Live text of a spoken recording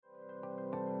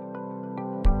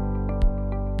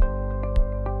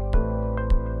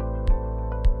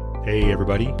Hey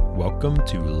everybody, welcome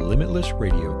to Limitless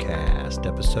Radiocast,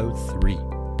 episode 3.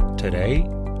 Today,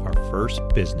 our first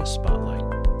business spotlight.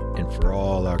 And for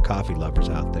all our coffee lovers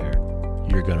out there,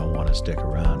 you're going to want to stick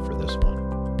around for this one.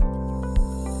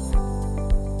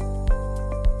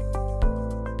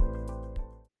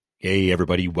 Hey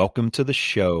everybody, welcome to the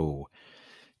show.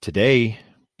 Today,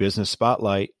 business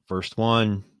spotlight, first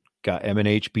one, got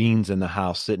M&H Beans in the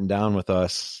house sitting down with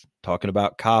us, talking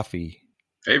about coffee.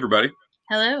 Hey everybody.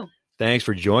 Hello. Thanks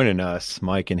for joining us,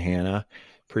 Mike and Hannah.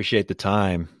 Appreciate the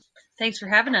time. Thanks for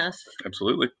having us.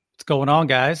 Absolutely. What's going on,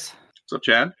 guys? What's up,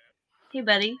 Chad? Hey,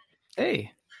 buddy.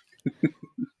 Hey.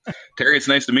 Terry, it's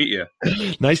nice to meet you.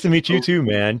 Nice to meet you too,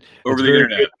 man. Over the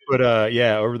internet. Good, but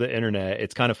yeah, over the internet.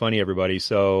 It's kind of funny, everybody.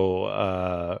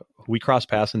 So we crossed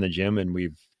paths in the gym and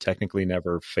we've technically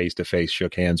never face-to-face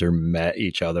shook hands or met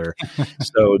each other.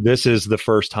 So this is the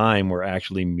first time we're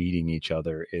actually meeting each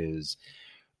other is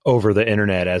over the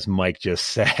internet, as Mike just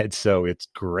said. So it's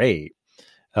great.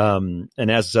 And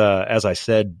as I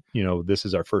said, you know, this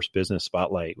is our first business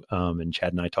spotlight. And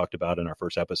Chad and I talked about in our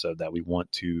first episode that we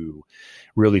want to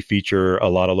really feature a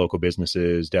lot of local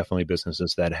businesses, definitely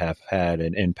businesses that have had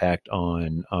an impact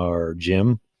on our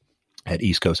gym at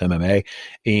East Coast MMA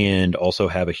and also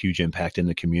have a huge impact in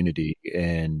the community.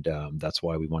 And that's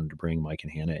why we wanted to bring Mike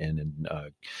and Hannah in and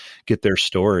get their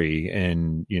story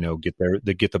and, you know, get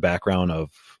the background of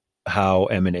how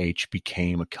M&H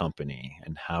became a company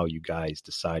and how you guys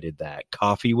decided that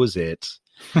coffee was it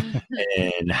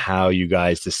and how you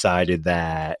guys decided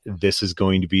that this is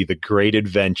going to be the great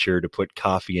adventure to put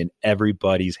coffee in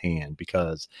everybody's hand,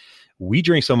 because we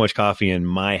drink so much coffee in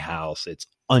my house. It's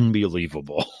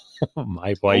unbelievable.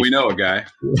 My wife. Well, we know a guy.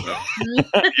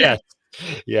 So.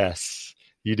 Yes,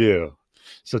 you do.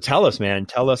 So tell us, man,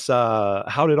 how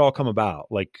did it all come about?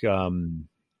 Like when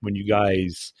you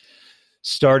guys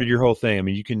started your whole thing. I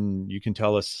mean, you can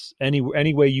tell us any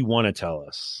way you want to tell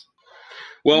us.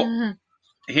 Well,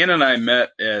 Hannah and I met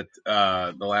at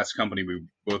the last company we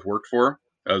both worked for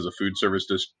as a food service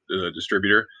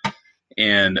distributor.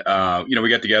 And, you know, we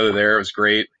got together there. It was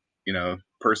great. You know,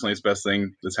 personally, it's the best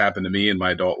thing that's happened to me in my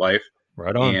adult life.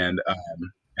 Right on. And,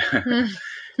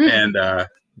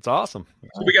 it's awesome.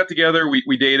 So we got together,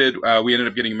 we dated, we ended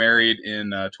up getting married in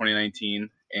 2019.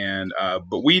 And,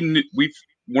 but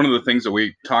one of the things that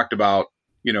we talked about,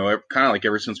 you know, kind of like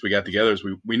ever since we got together is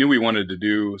we knew we wanted to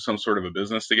do some sort of a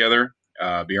business together,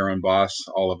 be our own boss,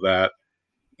 all of that.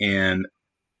 And,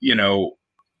 you know,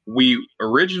 we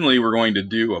originally were going to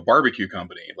do a barbecue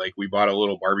company. Like we bought a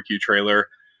little barbecue trailer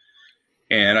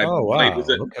and I played with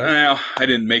it. Okay. Well, I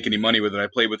didn't make any money with it. I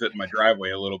played with it in my driveway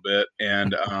a little bit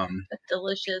and, a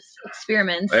delicious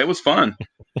experiment. It was fun.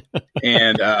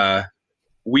 And,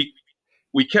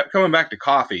 we kept coming back to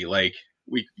coffee. Like,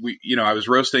 we, you know, I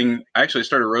actually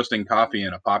started roasting coffee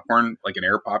in a popcorn, like an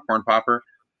air popcorn popper.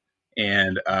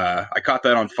 And, I caught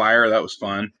that on fire. That was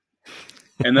fun.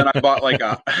 And then I bought like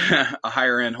a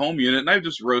higher end home unit and I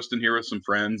just roasting here with some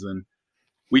friends. And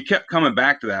we kept coming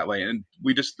back to that. Like, and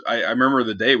we just, I remember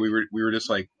the day we were just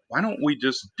like, why don't we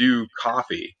just do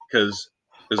coffee? Cause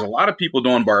there's a lot of people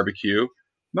doing barbecue.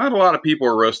 Not a lot of people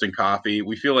are roasting coffee.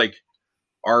 We feel like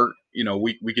you know,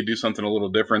 we could do something a little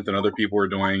different than other people are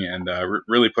doing and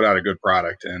really put out a good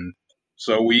product. And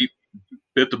so we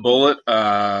bit the bullet.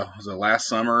 Was it last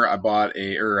summer? I bought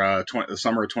the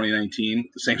summer of 2019,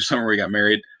 the same summer we got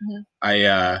married.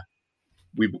 Mm-hmm.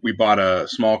 We bought a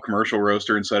small commercial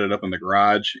roaster and set it up in the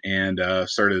garage and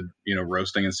started, you know,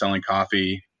 roasting and selling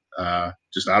coffee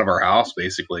just out of our house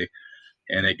basically.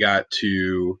 And it got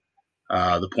to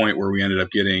the point where we ended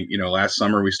up getting, you know, last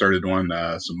summer we started doing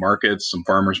some markets, some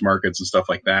farmers markets and stuff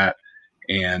like that.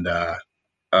 And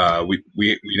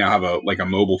we now have a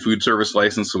mobile food service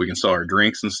license so we can sell our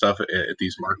drinks and stuff at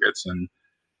these markets. And,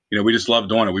 you know, we just love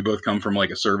doing it. We both come from like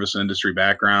a service industry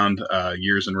background,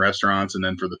 years in restaurants and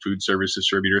then for the food service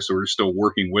distributor. So we're still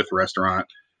working with restaurant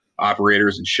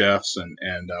operators and chefs and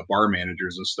bar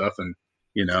managers and stuff. And,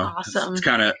 you know, awesome. It's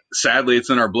kind of sadly it's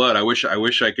in our blood. I wish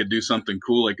I could do something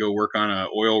cool, like go work on an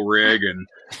oil rig and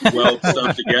weld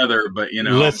stuff together. But you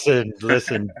know, listen,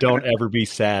 don't ever be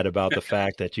sad about the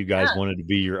fact that you guys wanted to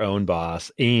be your own boss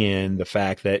and the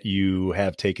fact that you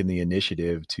have taken the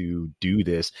initiative to do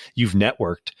this. You've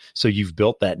networked, so you've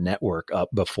built that network up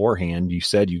beforehand. You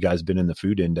said you guys been in the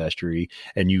food industry,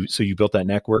 and you built that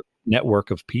network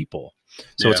of people.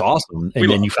 So it's awesome. And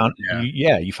then you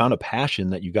found a passion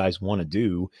that you guys want to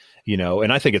do, you know,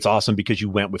 and I think it's awesome because you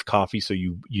went with coffee. So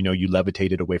you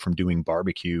levitated away from doing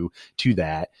barbecue to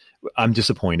that. I'm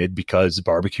disappointed because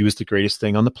barbecue is the greatest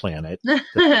thing on the planet.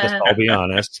 I'll be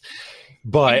honest.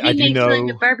 But I do know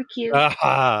like a barbecue.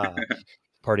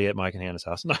 party at Mike and Hannah's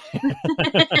house. Yeah,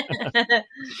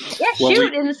 Well,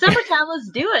 shoot! In the summertime, let's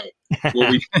do it.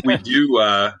 Well,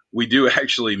 we do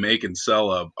actually make and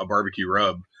sell a barbecue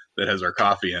rub that has our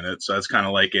coffee in it. So that's kind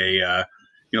of like a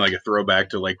like a throwback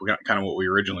to like kind of what we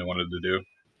originally wanted to do.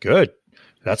 Good.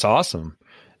 That's awesome.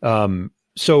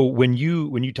 So when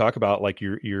you talk about like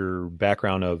your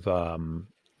background of,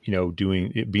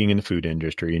 being in the food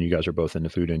industry, and you guys are both in the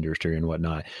food industry and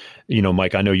whatnot,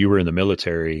 Mike, I know you were in the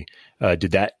military.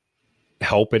 Did that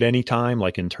help at any time?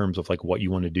 Like in terms of like what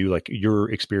you want to do, like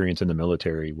your experience in the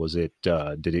military,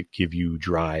 did it give you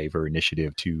drive or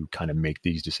initiative to kind of make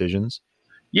these decisions?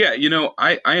 Yeah,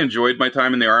 I enjoyed my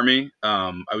time in the Army.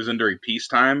 I was in during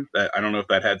peacetime. I don't know if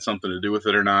that had something to do with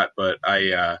it or not, but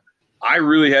I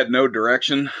really had no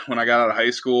direction when I got out of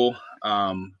high school.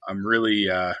 I'm really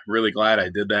glad I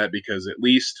did that, because at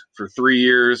least for 3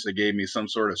 years, it gave me some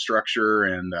sort of structure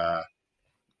and, a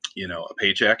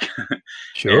paycheck.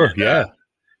 Sure. And, yeah.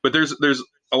 But there's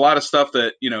a lot of stuff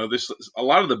that, there's a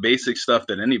lot of the basic stuff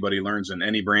that anybody learns in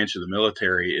any branch of the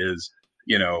military is,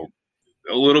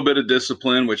 a little bit of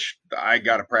discipline, which I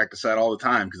got to practice that all the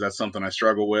time, because that's something I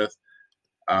struggle with.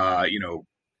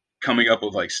 Coming up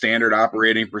with like standard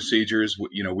operating procedures, we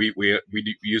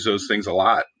use those things a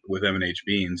lot with M&H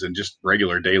Beans, and just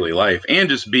regular daily life, and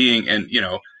just being and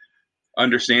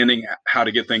understanding how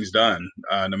to get things done,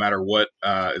 no matter what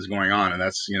is going on. And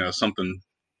that's something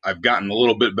I've gotten a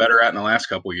little bit better at in the last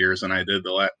couple of years than I did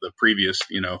the previous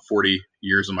 40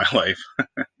 years of my life.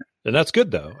 And that's good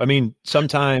though. I mean,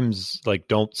 sometimes like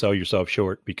don't sell yourself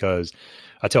short, because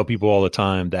I tell people all the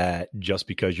time that just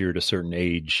because you're at a certain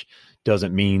age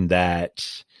doesn't mean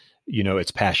that,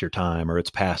 it's past your time, or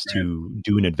it's past Right. to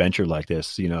do an adventure like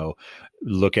this.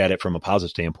 Look at it from a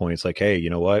positive standpoint. It's like, hey, you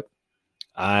know what?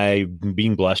 I'm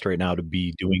being blessed right now to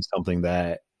be doing something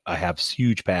that I have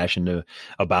huge passion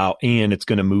about, and it's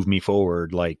going to move me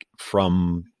forward like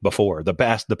from before. The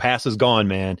past is gone,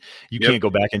 man. You Yep. can't go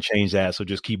back and change that. So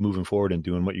just keep moving forward and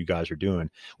doing what you guys are doing.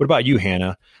 What about you,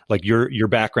 Hannah? Like your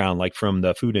background, like from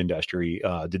the food industry,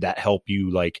 did that help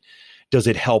you? Like, does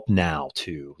it help now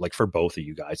too? Like for both of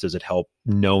you guys, does it help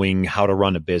knowing how to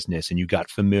run a business and you got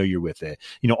familiar with it?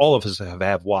 All of us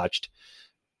have watched,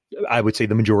 I would say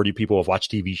the majority of people have watched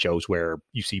TV shows where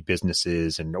you see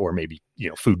businesses or maybe,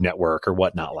 Food Network or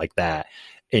whatnot like that.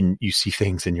 And you see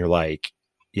things and you're like,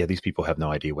 yeah, these people have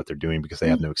no idea what they're doing because they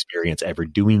have no experience ever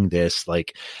doing this.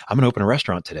 Like, I'm going to open a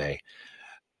restaurant today.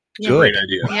 Yeah. Great Good.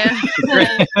 idea.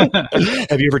 Yeah.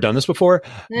 Have you ever done this before?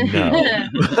 No.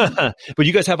 But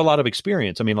you guys have a lot of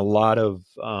experience. I mean, a lot of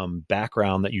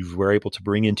background that you were able to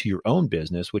bring into your own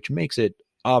business, which makes it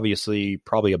obviously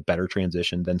probably a better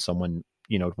transition than someone,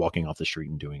 walking off the street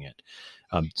and doing it.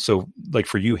 So like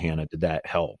for you, Hannah, did that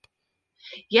help?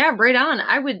 Yeah, right on.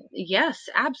 Yes,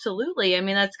 absolutely. I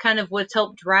mean, that's kind of what's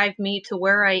helped drive me to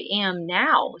where I am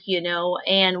now,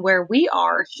 and where we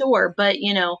are, sure. But,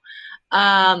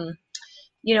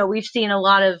 we've seen a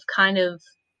lot of kind of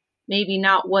maybe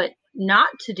not what not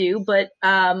to do, but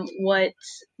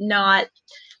what's not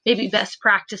maybe best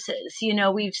practices.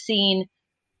 We've seen,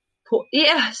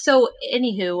 yeah. So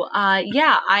anywho,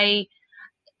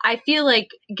 I feel like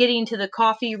getting to the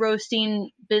coffee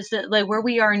roasting business, like where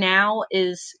we are now,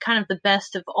 is kind of the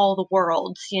best of all the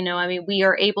worlds. I mean, we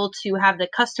are able to have the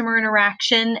customer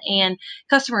interaction and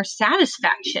customer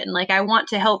satisfaction. Like, I want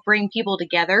to help bring people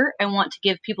together. I want to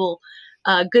give people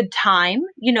a good time.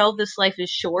 This life is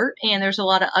short and there's a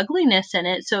lot of ugliness in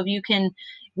it. So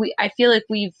if I feel like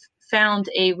we've found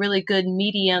a really good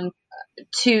medium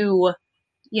to,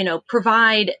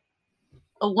 provide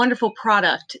a wonderful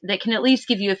product that can at least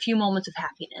give you a few moments of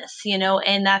happiness,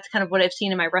 and that's kind of what I've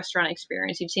seen in my restaurant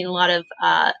experience. You've seen a lot of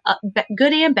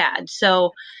good and bad.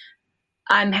 So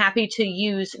I'm happy to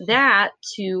use that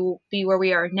to be where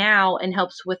we are now, and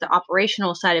helps with the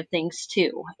operational side of things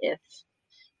too.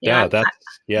 That's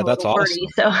awesome. Wordy,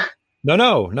 so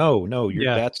No.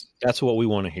 Yeah. That's what we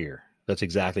want to hear. That's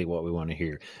exactly what we want to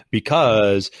hear,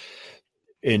 because,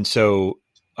 and so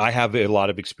I have a lot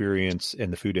of experience in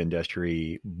the food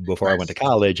industry before I went to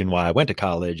college. And while I went to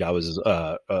college, I was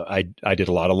I did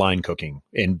a lot of line cooking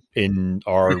in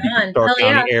our Stark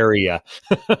County area.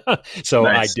 So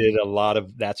Nice. I did a lot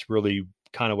of, that's really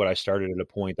kind of what I started at a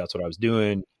point. That's what I was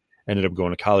doing. Ended up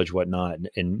going to college, whatnot,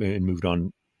 and moved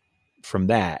on from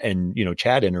that. And,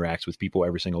 Chad interacts with people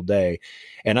every single day.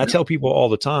 And I tell people all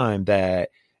the time that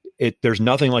there's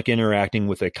nothing like interacting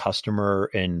with a customer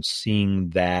and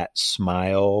seeing that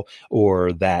smile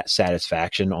or that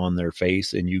satisfaction on their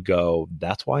face. And you go,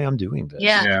 that's why I'm doing this.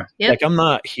 Yeah. Yep. Like, I'm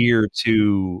not here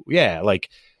to, like,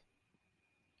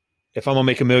 if I'm gonna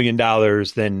make $1 million,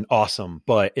 then awesome.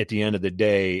 But at the end of the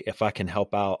day, if I can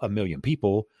help out 1 million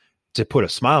people to put a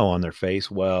smile on their face,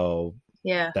 well,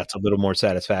 Yeah. that's a little more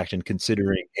satisfaction,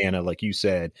 considering, Anna, like you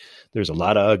said, there's a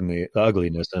lot of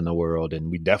ugliness in the world, and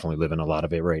we definitely live in a lot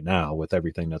of it right now with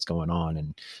everything that's going on.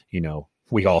 And,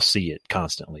 we all see it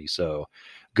constantly. So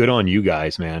good on you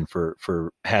guys, man,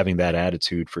 for having that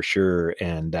attitude for sure.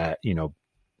 And that,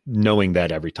 knowing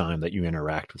that every time that you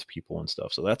interact with people and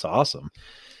stuff. So that's awesome.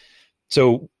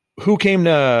 So who came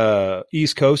to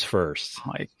East Coast first?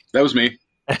 Mike. That was me.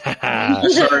 I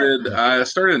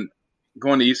started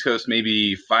going to East Coast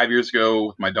maybe 5 years ago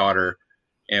with my daughter,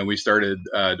 and we started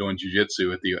doing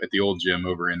jiu-jitsu at the old gym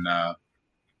over in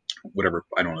whatever,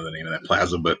 I don't know the name of that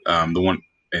plaza, but the one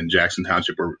in Jackson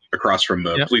Township or across from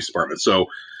the police department. So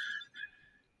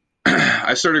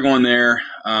I started going there.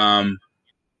 I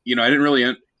didn't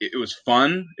really, it was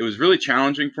fun. It was really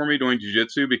challenging for me doing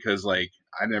jiu-jitsu because I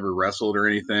never wrestled or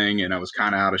anything, and I was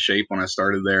kind of out of shape when I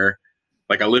started there.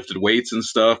 I lifted weights and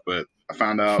stuff, but I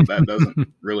found out that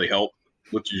doesn't really help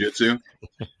with jiu-jitsu.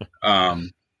 I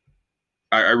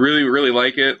really, really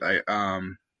like it. I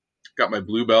got my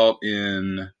blue belt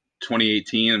in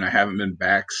 2018, and I haven't been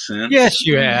back since. Yes,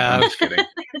 you have. I'm just kidding.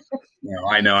 No,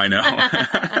 I know.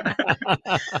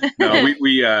 No,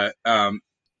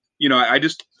 I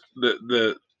just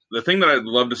the thing that I'd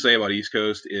love to say about East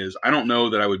Coast is I don't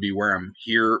know that I would be where I'm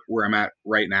at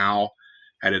right now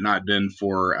had it not been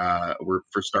for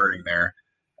starting there.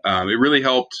 It really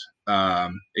helped.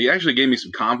 It actually gave me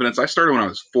some confidence. I started when I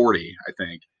was 40, I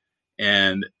think,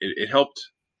 and it helped,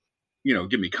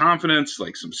 give me confidence,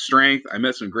 some strength. I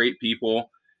met some great people.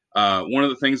 One of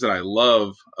the things that I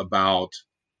love about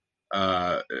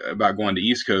going to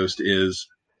East Coast is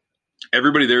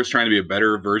everybody there is trying to be a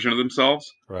better version of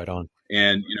themselves. Right on.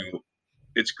 And,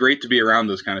 it's great to be around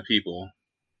those kind of people.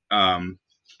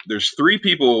 There's 3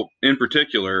 people in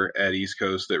particular at East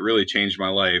Coast that really changed my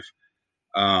life.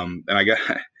 And I got,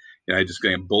 I just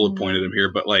kind of bullet pointed them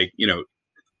here, but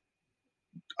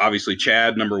obviously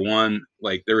Chad, number 1,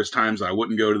 there was times I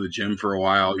wouldn't go to the gym for a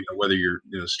while, whether you're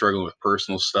struggling with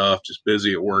personal stuff, just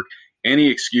busy at work, any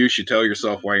excuse you tell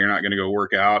yourself why you're not going to go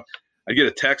work out. I get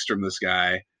a text from this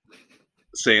guy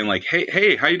saying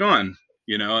hey, how you doing?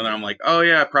 And I'm like, oh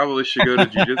yeah, I probably should go to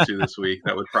jiu-jitsu this week.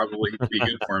 That would probably be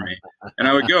good for me. And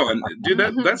I would go, and dude,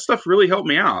 that stuff really helped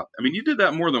me out. I mean, you did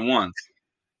that more than once.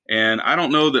 And I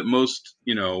don't know that most,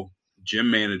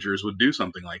 gym managers would do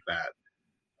something like that.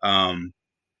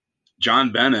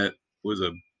 John Bennett was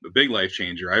a big life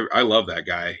changer. I love that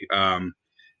guy.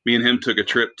 Me and him took a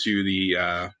trip to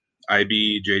the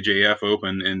IBJJF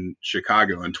Open in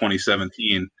Chicago in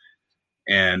 2017.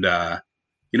 And,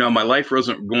 my life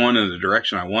wasn't going in the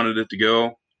direction I wanted it to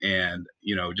go. And,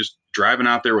 just driving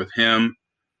out there with him,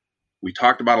 we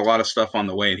talked about a lot of stuff on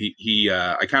the way. And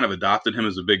I kind of adopted him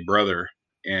as a big brother.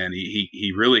 And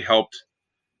he really helped,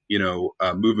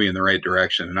 move me in the right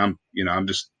direction. And I'm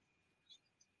just,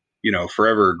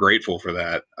 forever grateful for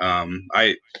that.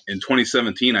 In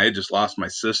 2017, I had just lost my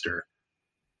sister,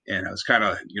 and I was kind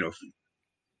of,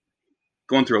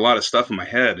 going through a lot of stuff in my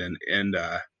head, and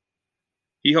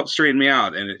he helped straighten me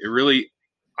out. And it really,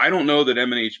 I don't know that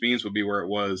M&H Beans would be where it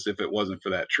was if it wasn't for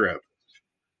that trip.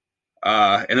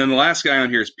 And then the last guy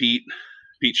on here is Pete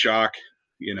Schock,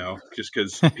 just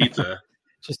because Pete's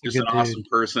just an awesome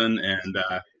person. And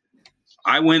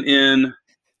I went in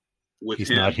with him.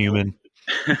 He's not human.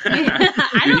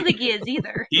 I don't think he is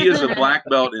either. He is a black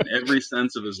belt in every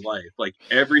sense of his life.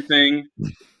 Everything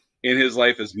in his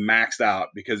life is maxed out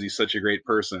because he's such a great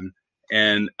person.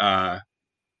 And on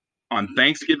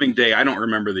Thanksgiving Day, I don't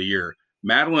remember the year,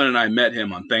 Madeline and I met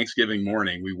him on Thanksgiving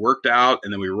morning. We worked out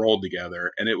and then we rolled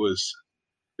together, and it was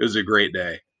a great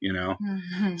day,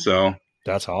 Mm-hmm. So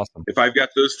that's awesome. If I've got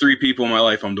those 3 people in my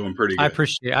life, I'm doing pretty good. I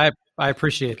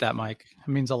appreciate that, Mike. It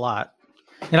means a lot.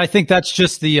 And I think that's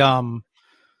just the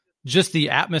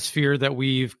atmosphere that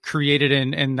we've created,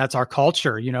 and that's our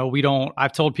culture.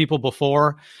 I've told people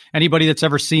before, anybody that's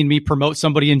ever seen me promote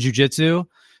somebody in jiu-jitsu,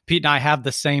 Pete and I have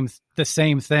the same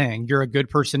thing. You're a good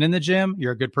person in the gym.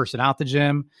 You're a good person out the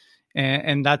gym.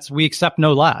 And we accept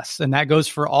no less. And that goes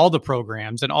for all the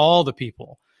programs and all the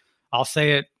people. I'll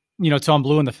say it, till I'm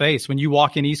blue in the face. When you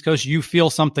walk in East Coast, you feel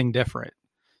something different.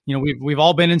 We've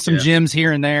all been in some gyms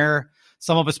here and there.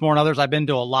 Some of us more than others. I've been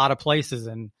to a lot of places,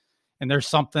 and there's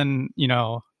something,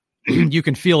 you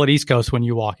can feel at East Coast when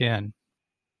you walk in.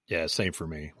 Yeah, same for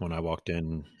me. When I walked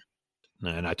in,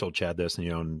 and I told Chad this,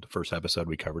 in the first episode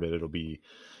we covered it, it'll be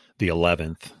the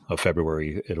 11th of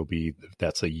February.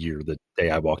 That's a year, the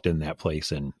day I walked in that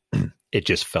place, and it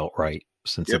just felt right.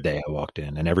 since the day I walked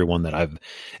in, and everyone that I've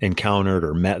encountered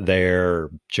or met there,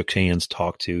 or shook hands,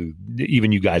 talked to,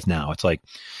 even you guys now, it's like,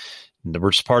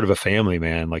 we're just part of a family,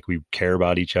 man. Like, we care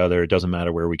about each other. It doesn't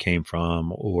matter where we came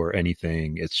from or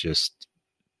anything. It's just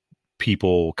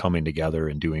people coming together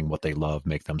and doing what they love,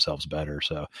 make themselves better.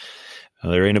 So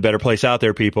there ain't a better place out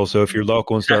there, people. So if you're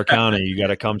local in Stark County, you got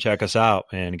to come check us out,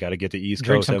 man. You got to get the East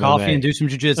Drink Coast some MMA. coffee and do some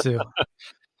jiu-jitsu.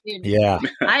 Dude, Yeah.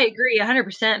 I agree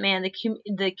 100%, man.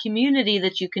 The community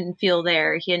that you can feel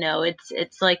there,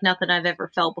 it's like nothing I've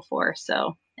ever felt before.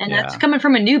 So, and that's coming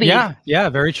from a newbie. Yeah,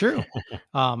 very true.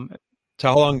 So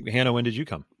how long, Hannah, when did you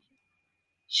come?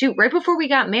 Shoot, right before we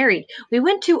got married, we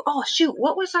went to,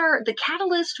 what was the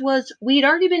catalyst was, we'd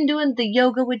already been doing the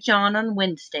yoga with John on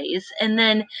Wednesdays. And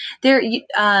then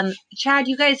Chad,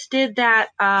 you guys did that,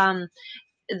 the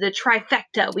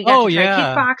trifecta. We got to try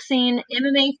kickboxing,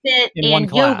 MMA fit, and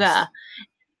yoga.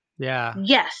 Yeah.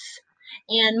 Yes.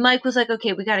 And Mike was like,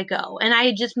 okay, we got to go. And I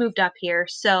had just moved up here.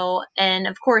 So, and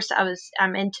of course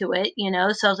I'm into it,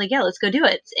 so I was like, yeah, let's go do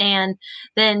it. And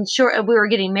then we were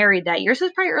getting married that year. So it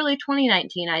was probably early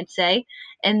 2019, I'd say.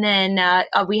 And then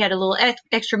we had a little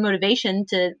extra motivation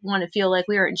to want to feel like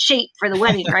we were in shape for the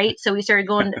wedding, right? So we started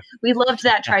we loved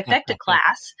that trifecta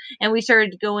class, and we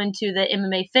started going to the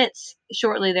MMA fits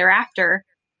shortly thereafter.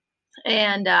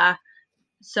 And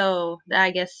so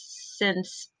I guess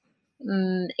since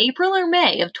April or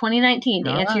May of 2019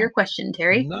 to answer your question,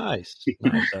 Terry. Nice.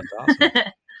 That's awesome.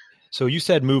 So you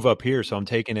said move up here, so I'm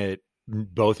taking it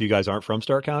both of you guys aren't from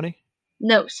Stark County?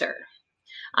 No, sir.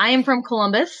 I am from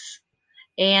Columbus,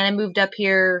 and I moved up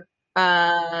here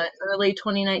early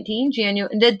 2019,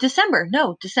 December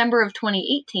of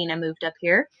 2018 I moved up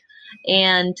here.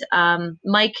 And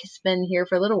Mike has been here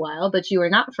for a little while, but you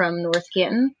are not from North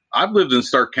Canton. I've lived in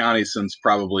Stark County since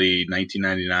probably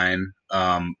 1999.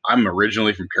 I'm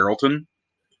originally from Carrollton,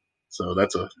 so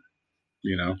that's it's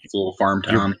a little farm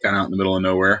town, kind of out in the middle of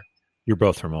nowhere. You're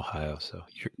both from Ohio, so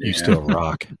you still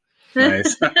rock.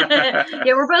 Nice. Yeah,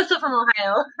 we're both still from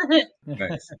Ohio.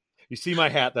 Nice. You see my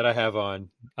hat that I have on.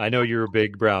 I know you're a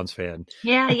big Browns fan.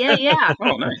 Yeah.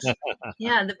 Oh, nice.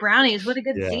 Yeah, the Brownies. What a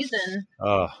good season.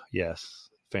 Oh, yes.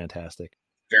 Fantastic.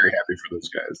 Very happy for those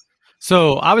guys.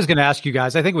 So I was going to ask you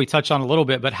guys, I think we touched on a little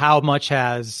bit, but how much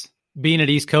has being at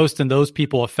East Coast and those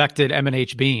people affected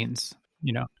M&H Beans?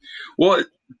 Well,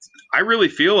 I really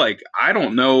feel like I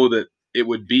don't know that it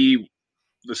would be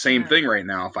the same thing right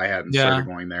now if I hadn't started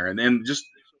going there. And then just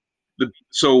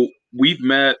so we've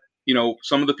met,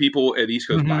 some of the people at East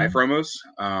Coast buy from us.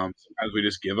 Sometimes we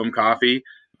just give them coffee.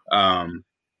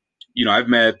 I've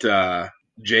met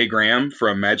Jay Graham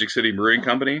from Magic City Brewing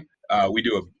Company.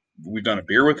 We've done a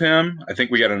beer with him. I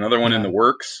think we got another one in the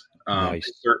works.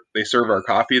 Nice. They serve our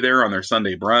coffee there on their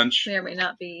Sunday brunch. May or may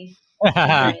not be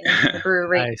the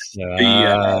brewery.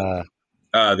 Nice.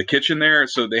 The kitchen there,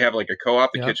 so they have like a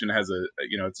co-op. The kitchen has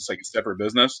it's just like a separate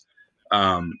business.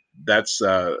 That's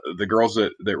the girls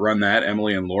that run that,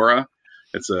 Emily and Laura.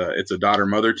 It's a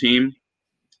daughter-mother team.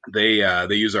 They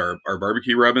use our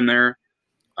barbecue rub in there.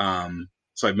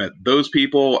 So I've met those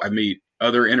people. I meet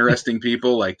other interesting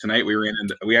people. Like tonight,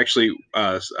 we actually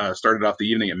started off the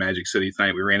evening at Magic City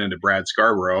tonight. We ran into Brad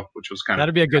Scarborough, which was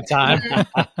that'd be a good time.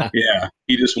 Yeah,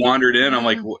 he just wandered in. I'm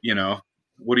like,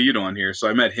 what are you doing here? So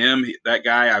I met him. That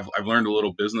guy, I've learned a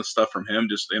little business stuff from him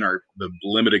just in the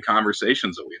limited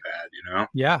conversations that we've had.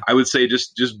 Yeah, I would say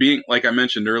just being, like I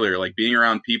mentioned earlier, like being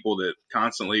around people that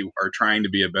constantly are trying to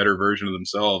be a better version of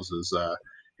themselves is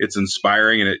it's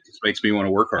inspiring, and it just makes me want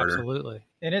to work harder. Absolutely.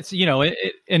 And it's,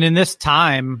 and in this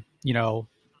time,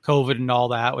 COVID and all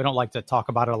that, we don't like to talk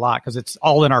about it a lot because it's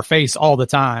all in our face all the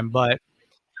time, but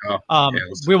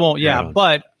we won't.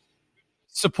 But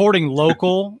supporting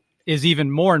local is even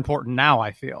more important now,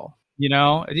 I feel,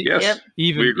 Yes,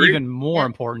 even more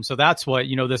important. So that's what,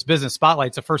 this business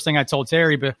spotlight's the first thing I told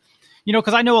Terry, but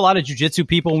because I know a lot of jiu-jitsu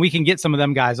people and we can get some of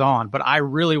them guys on, but I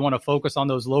really want to focus on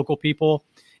those local people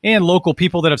and local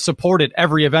people that have supported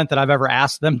every event that I've ever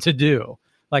asked them to do.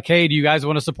 Like, hey, do you guys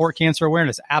want to support cancer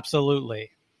awareness?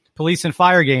 Absolutely. Police and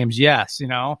fire games. Yes.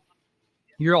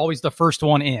 You're always the first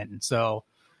one in. So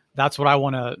that's what I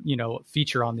want to,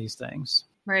 feature on these things.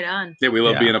 Right on. Yeah. We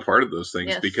love being a part of those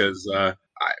things because,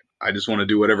 I just want to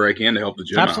do whatever I can to help the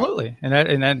gym Absolutely. Out.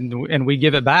 And we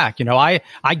give it back.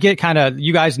 I get kind of,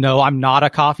 you guys know, I'm not a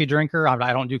coffee drinker.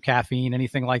 I don't do caffeine,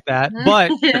 anything like that,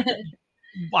 but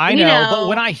I know. But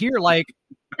when I hear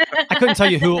I couldn't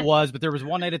tell you who it was, but there was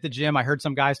one night at the gym, I heard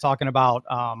some guys talking about,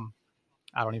 I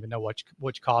don't even know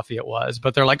which coffee it was,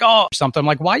 but they're like, oh, something. I'm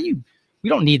like, we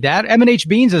don't need that. M&H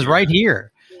Beans is right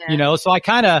here, so I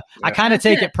kind of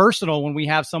take it personal when we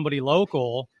have somebody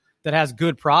local that has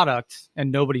good product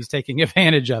and nobody's taking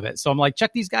advantage of it. So I'm like,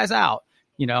 check these guys out,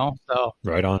 so.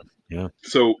 Right on. Yeah.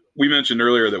 So we mentioned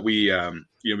earlier that we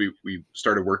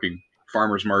started working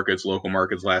farmers markets, local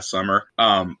markets last summer.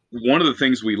 One of the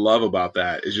things we love about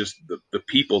that is just the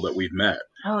people that we've met,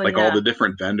 all the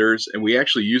different vendors, and we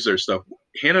actually use their stuff.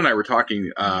 Hannah and I were talking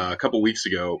a couple weeks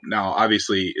ago. Now,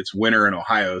 obviously it's winter in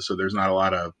Ohio, so there's not a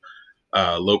lot of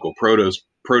local produce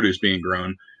being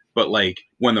grown. But like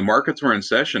when the markets were in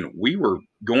session, we were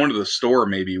going to the store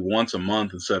maybe once a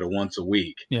month instead of once a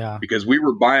week. Yeah. Because we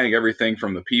were buying everything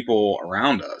from the people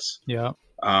around us. Yeah.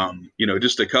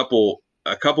 Just a couple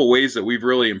ways that we've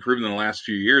really improved in the last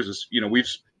few years is,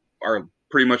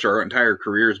 pretty much our entire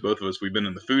careers, both of us, we've been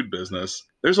in the food business.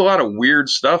 There's a lot of weird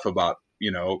stuff about,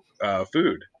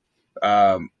 food,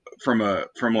 from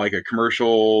like a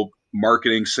commercial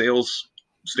marketing sales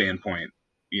standpoint.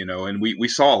 And we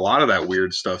saw a lot of that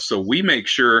weird stuff. So we make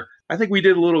sure, I think we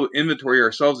did a little inventory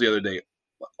ourselves the other day.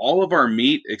 All of our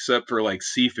meat, except for like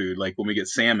seafood, like when we get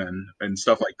salmon and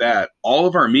stuff like that, all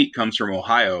of our meat comes from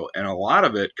Ohio, and a lot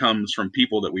of it comes from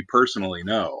people that we personally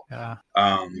know. Yeah.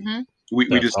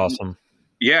 We just awesome.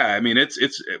 Yeah. I mean,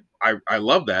 I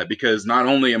love that, because not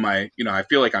only am I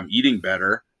feel like I'm eating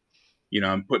better,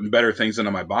 I'm putting better things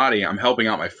into my body. I'm helping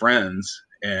out my friends,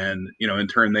 and, in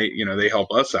turn, they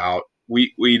help us out.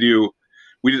 We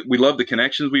love the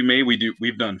connections we made.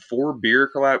 We've done 4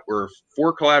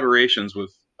 collaborations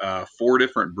with 4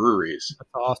 different breweries. That's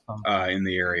awesome. In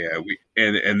the area.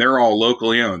 And they're all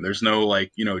locally owned. There's no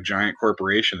giant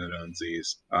corporation that owns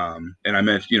these. And I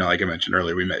mentioned, like I mentioned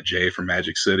earlier, we met Jay from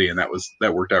Magic City, and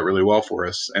that worked out really well for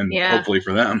us, and hopefully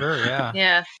for them. Sure, yeah.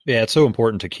 Yeah. Yeah, it's so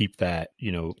important to keep that,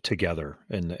 together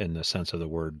in the sense of the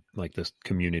word, like this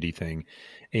community thing.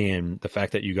 And the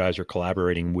fact that you guys are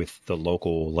collaborating with the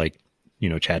local, like,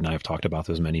 Chad and I have talked about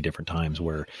this many different times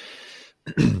where,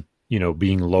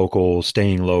 being local,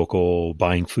 staying local,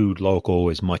 buying food local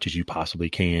as much as you possibly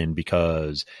can,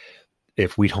 because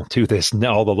if we don't do this,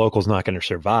 all the locals not going to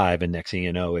survive. And next thing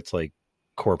you know, it's like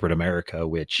corporate America,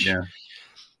 which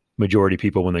majority of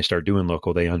people, when they start doing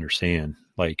local, they understand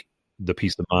like the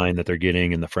peace of mind that they're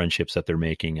getting and the friendships that they're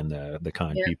making and the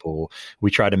kind people.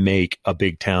 We try to make a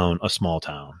big town a small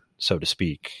town, so to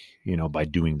speak, by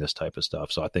doing this type of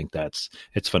stuff. So I think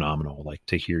it's phenomenal, like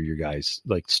to hear your guys'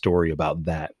 like story about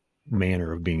that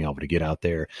manner of being able to get out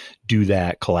there, do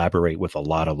that, collaborate with a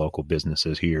lot of local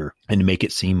businesses here, and make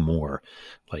it seem more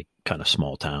like kind of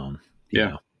small town, you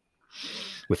know,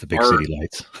 with the big city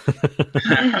lights.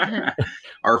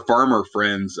 Our farmer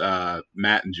friends,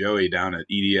 Matt and Joey down at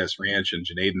EDS Ranch in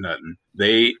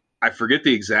Janadenhutton, I forget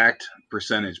the exact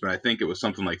percentage, but I think it was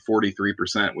something like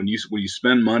 43%. When you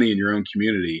spend money in your own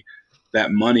community,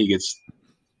 that money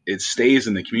it stays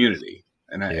in the community.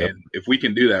 And if we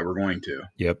can do that, we're going to.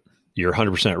 Yep. You're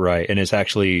 100% right. And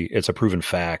it's a proven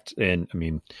fact. And I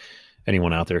mean,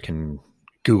 anyone out there can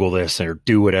Google this or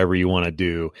do whatever you want to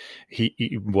do.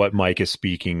 What Mike is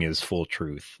speaking is full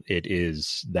truth. It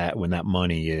is that when that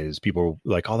money is, people are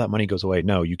like, all that money goes away.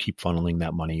 No, you keep funneling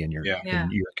that money in your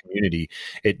community.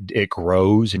 It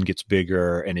grows and gets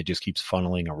bigger, and it just keeps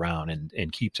funneling around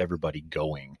and keeps everybody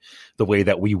going the way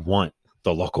that we want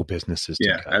the local businesses to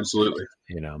go. Absolutely.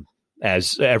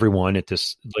 As everyone at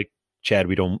this, like Chad,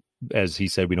 as he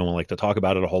said, we don't like to talk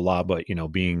about it a whole lot, but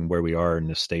being where we are in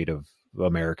the state of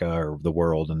America or the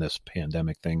world and this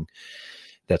pandemic thing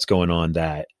that's going on,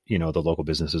 that the local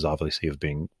businesses obviously have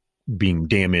been being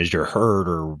damaged or hurt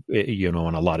or in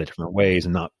a lot of different ways,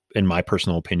 and not, in my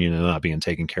personal opinion, and not being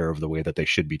taken care of the way that they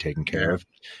should be taken care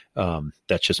of.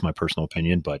 That's just my personal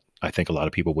opinion, but I think a lot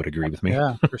of people would agree with me.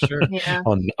 Yeah, for sure.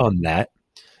 on that.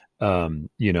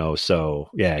 So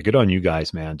yeah, good on you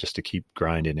guys, man, just to keep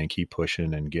grinding and keep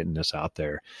pushing and getting this out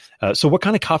there. So what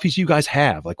kind of coffees do you guys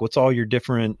have? Like, what's all your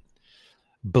different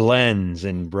blends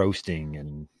and roasting?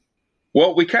 And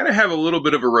well, we kind of have a little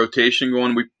bit of a rotation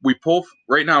going. We pull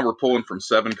right now. We're pulling from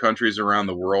 7 countries around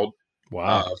the world.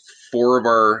 Wow. 4 of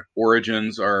our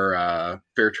origins are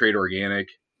fair trade organic.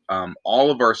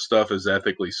 All of our stuff is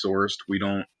ethically sourced. We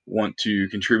don't want to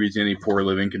contribute to any poor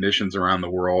living conditions around the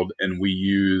world, and we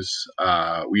use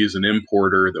an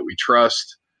importer that we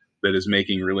trust, that is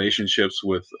making relationships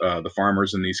with the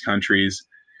farmers in these countries,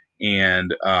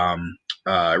 and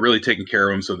really taking care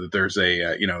of them so that there's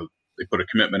they put a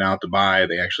commitment out to buy.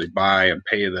 They actually buy and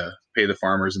pay the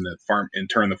farmers, and in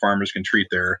turn the farmers can treat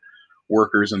their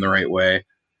workers in the right way.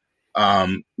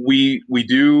 We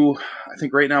do, I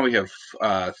think right now we have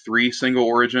 3 single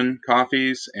origin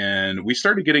coffees, and we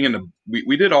started getting into,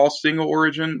 we did all single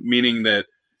origin, meaning that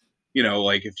you know,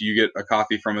 like if you get a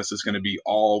coffee from us, it's going to be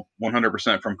all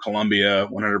 100% from Colombia,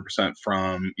 100%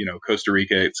 from, you know, Costa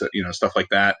Rica, it's, you know, stuff like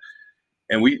that.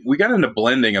 And we got into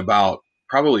blending about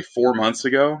probably 4 months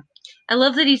ago. I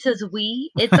love that he says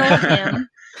we. It's all him.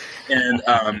 And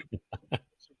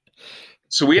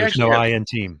so we There's actually no have, I in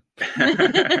team.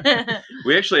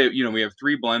 we actually have, you know, we have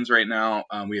 3 blends right now.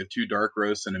 We have 2 dark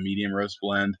roasts and a medium roast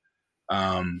blend.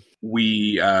 The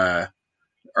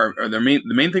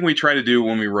main thing we try to do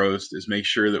when we roast is make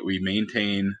sure that we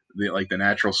maintain the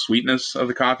natural sweetness of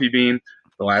the coffee bean.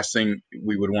 The last thing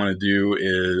we would want to do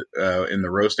is in the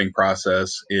roasting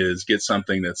process is get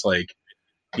something that's like,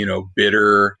 you know,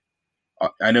 bitter.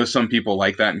 I know some people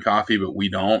like that in coffee, but we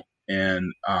don't.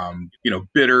 And you know,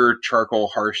 bitter, charcoal,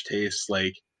 harsh tastes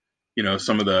like, you know,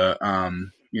 some of the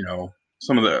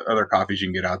other coffees you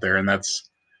can get out there. And that's,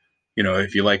 you know,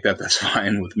 if you like that, that's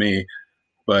fine with me.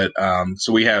 But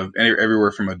so we have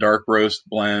everywhere from a dark roast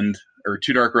blend or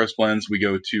 2 dark roast blends. We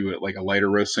go to like a lighter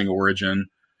roasting origin,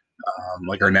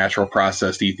 like our natural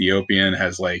processed Ethiopian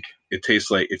has like, it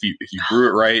tastes like if you brew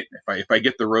it right, if I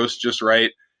get the roast just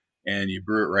right and you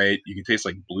brew it right, you can taste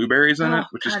like blueberries in it,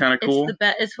 which is kind of cool. It's the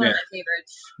best. It's one of my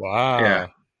favorites. Wow. Yeah.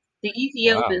 The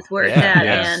Ethiop is where it's at,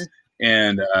 man.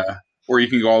 And or you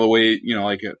can go all the way, you know,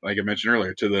 like I mentioned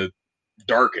earlier, to the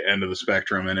dark end of the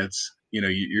spectrum, and it's, you know,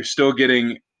 you're still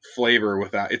getting flavor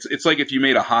without. It's like if you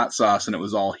made a hot sauce and it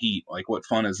was all heat. Like, what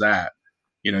fun is that?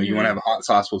 You know, you want to have a hot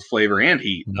sauce with flavor and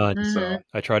heat. None. So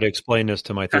I try to explain this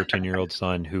to my 13-year-old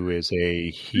son, who is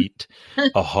a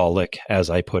heat-aholic,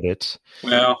 as I put it.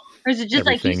 Well, or is it just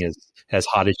everything like is as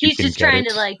hot as you can get it. He's just trying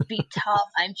to like be tough,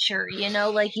 I'm sure. You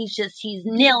know, like he's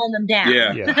nailing them down.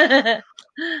 Yeah.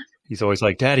 He's always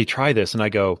like, "Daddy, try this," and I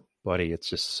go, "Buddy, it's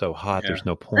just so hot. There's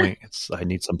no point. I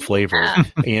need some flavor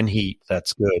and heat.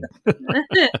 That's good."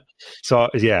 So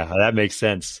yeah, that makes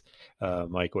sense.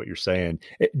 Mike, what you're saying.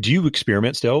 Do you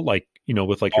experiment still, like, you know,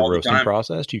 with like your roasting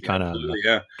process? Do you kind of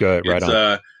good? Right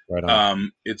on. Right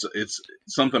on. It's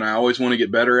something I always want to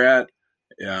get better at.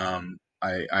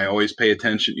 I always pay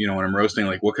attention, you know, when I'm roasting,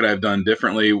 like what could I have done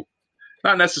differently?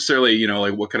 Not necessarily, you know,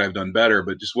 like what could I have done better,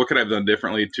 but just what could I have done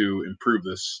differently to improve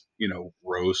this, you know,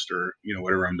 roast or, you know,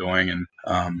 whatever I'm doing. And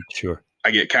sure, I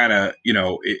get kind of, you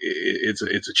know, it's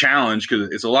a challenge because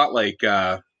it's a lot like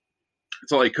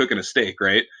cooking a steak,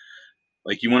 right?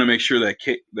 Like you want to make sure that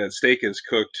that steak is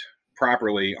cooked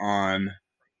properly on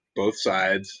both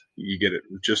sides. You get it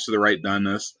just to the right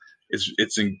doneness.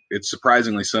 It's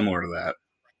surprisingly similar to that.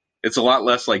 It's a lot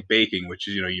less like baking, which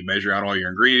is, you know, you measure out all your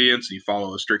ingredients, you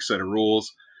follow a strict set of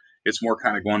rules. It's more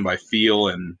kind of going by feel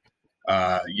and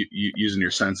using your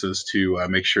senses to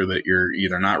make sure that you're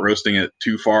either not roasting it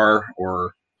too far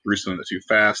or roasting it too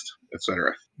fast,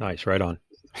 etc. Nice, right on.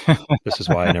 This is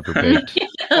why I never baked.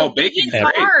 Oh, baking's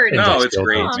hard. No, it's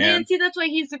great, man. See, that's why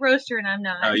he's the roaster and I'm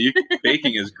not.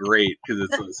 Baking is great because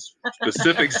it's a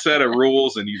specific set of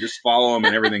rules and you just follow them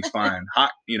and everything's fine.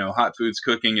 Hot foods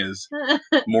cooking is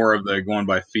more of the going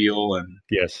by feel and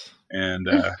yes, and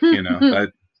you know,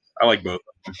 I like both.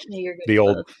 Yeah, you're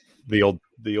good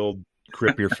the old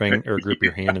grip your finger or grip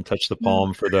your hand and touch the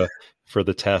palm for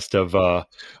the test of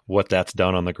what that's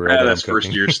done on the grill. That's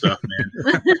first year stuff, man.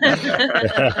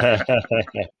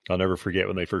 I'll never forget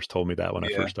when they first told me that when I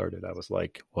first started. I was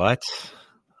like, "What?"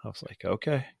 I was like,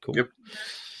 "Okay, cool." Yep.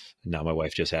 Now my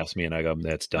wife just asked me, and I go,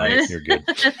 "That's done. Nice. You're good."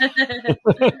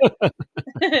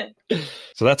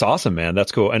 So that's awesome, man.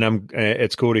 That's cool, and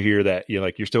it's cool to hear that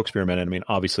you're still experimenting. I mean,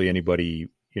 obviously, anybody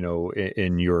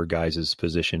in your guys'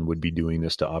 position would be doing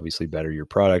this to obviously better your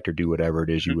product or do whatever it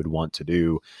is you would want to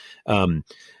do.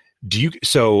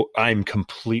 So I'm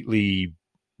completely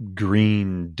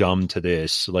dumb to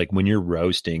this. Like when you're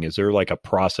roasting, is there like a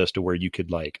process to where you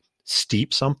could like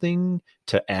steep something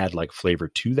to add like flavor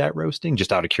to that roasting,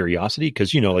 just out of curiosity? Because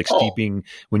steeping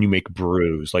when you make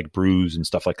brews and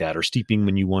stuff like that, or steeping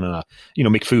when you want to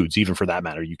make foods, even for that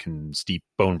matter, you can steep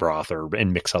bone broth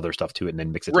and mix other stuff to it and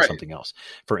then mix it to something else.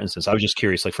 For instance, I was just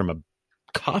curious, like from a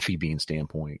coffee bean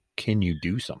standpoint, can you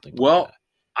do something like that?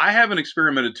 I haven't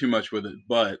experimented too much with it,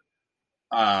 but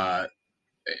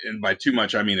and by too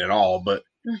much I mean at all, but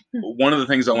one of the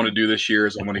things I want to do this year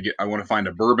is I want to find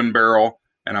a bourbon barrel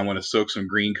and I want to soak some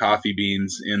green coffee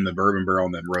beans in the bourbon barrel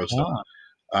and then roast them.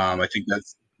 I think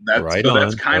that's right. So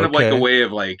that's kind of like a way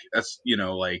of like, that's,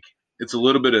 like it's a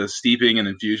little bit of steeping and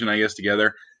infusion, I guess,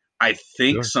 together. I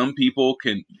think some people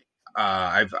can,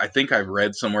 I think I've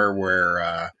read somewhere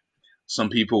where some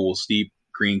people will steep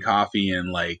green coffee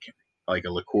in like a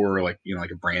liqueur, like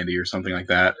a brandy or something like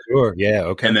that. Sure. Yeah.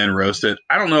 Okay. And then roast it.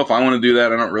 I don't know if I want to do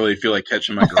that. I don't really feel like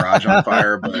catching my garage on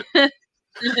fire, but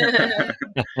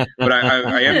But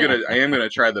I am gonna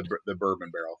try the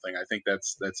bourbon barrel thing. I think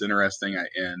that's interesting.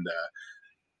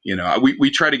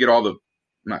 We try to get all the,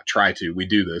 not try to, we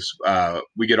do this.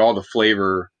 We get all the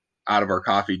flavor out of our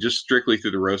coffee just strictly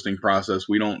through the roasting process.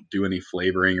 We don't do any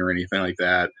flavoring or anything like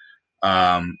that.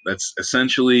 That's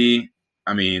essentially,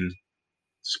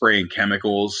 spraying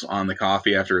chemicals on the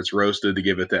coffee after it's roasted to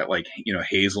give it that, like,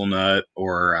 hazelnut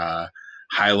or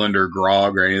Highlander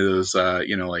grog or any of those,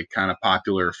 like kind of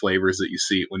popular flavors that you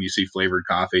see when you see flavored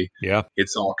coffee. Yeah.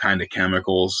 It's all kind of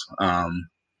chemicals. And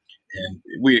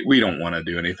we don't want to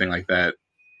do anything like that.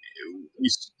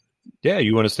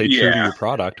 You want to stay true to your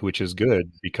product, which is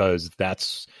good, because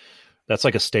that's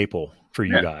like a staple for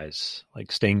you guys,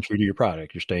 like staying true to your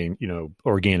product. You're staying,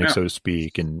 organic, so to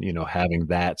speak, and, having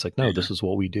that. It's like, no, this is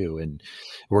what we do. And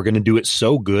we're going to do it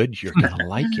so good, you're going to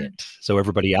like it. So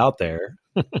everybody out there,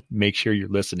 make sure you're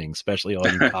listening, especially all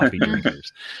you coffee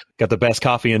drinkers. Got the best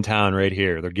coffee in town right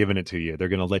here. They're giving it to you. They're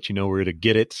going to let you know where to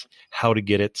get it, how to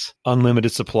get it,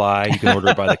 unlimited supply. You can order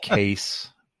it by the case.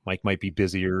 Mike might be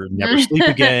busy or never sleep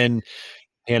again.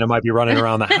 Hannah might be running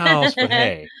around the house, but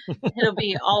hey. It'll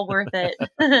be all worth it.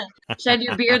 Chad,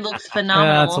 your beard looks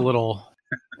phenomenal.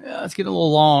 Yeah, it's getting a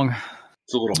little long.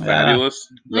 It's a little fabulous.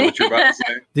 Is that what you're about to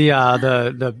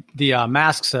say? The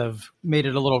masks have made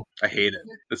it a little. I hate it.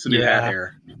 It's a new hat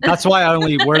hair. That's why I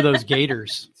only wear those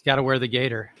gaiters. You got to wear the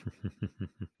gaiter.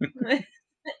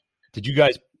 Did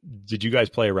you guys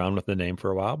play around with the name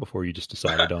for a while before you just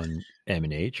decided on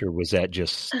M&H, or was that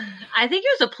just? I think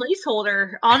it was a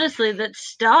placeholder, honestly, that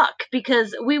stuck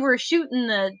because we were shooting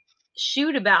the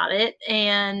shoot about it,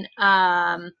 and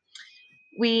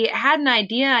we had an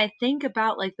idea, I think,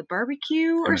 about like the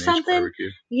barbecue or M&H something. Barbecue.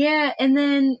 Yeah, and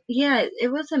then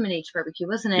it was M&H Barbecue,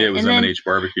 wasn't it? Yeah, it was M&H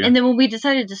Barbecue. And then when we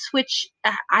decided to switch,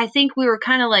 I think we were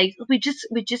kind of like, we just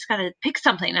got to pick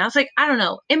something. And I was like, I don't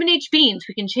know, M&H beans.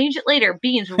 We can change it later.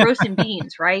 Beans, we're roasting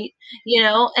beans, right?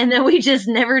 And then we just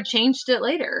never changed it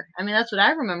later. I mean, that's what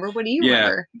I remember. What do you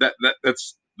remember?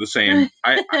 That's the same.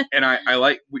 I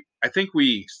think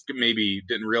we maybe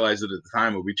didn't realize it at the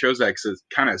time, but we chose that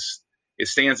because it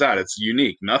stands out. It's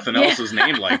unique. Nothing else is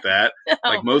named like that. No.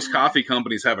 Like most coffee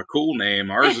companies have a cool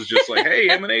name. Ours is just like, hey,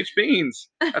 M&H Beans.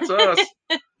 That's us.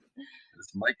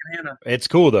 It's Mike and Hannah. It's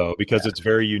cool though, because it's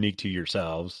very unique to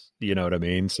yourselves. You know what I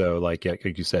mean? So like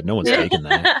you said, no one's taking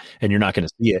that, and you're not going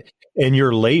to see it. And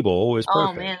your label is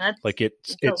perfect. Oh, man, like it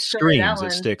screams,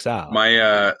 it sticks out.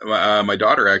 My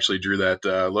daughter actually drew that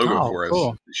logo for us.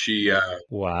 Cool. She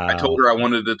wow. I told her I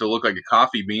wanted it to look like a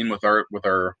coffee bean with our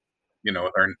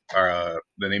the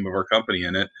name of our company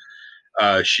in it.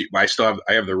 I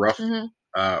have the rough,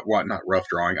 not rough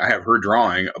drawing. I have her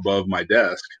drawing above my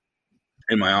desk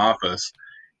in my office.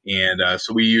 And,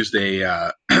 so we used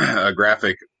a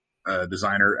graphic,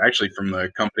 designer actually from the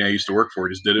company I used to work for,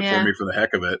 just did it for me for the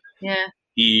heck of it. Yeah.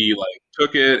 He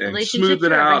took it and smoothed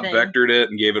it out, vectored it,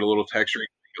 and gave it a little texture.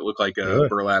 It looked like a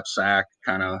burlap sack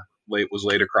was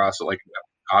laid across it like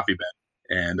a coffee bin.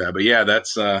 And but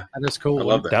that is cool. I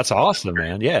love that. That's awesome,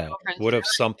 man. Yeah, what if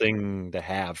something to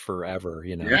have forever?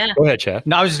 Yeah. Go ahead, Chad.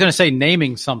 No, I was just going to say,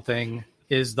 naming something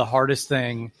is the hardest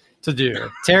thing to do.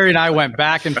 Terry and I went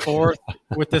back and forth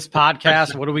with this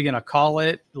podcast. What are we going to call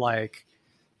it? Like,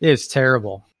 it's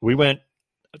terrible. We went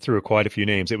through quite a few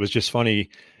names. It was just funny.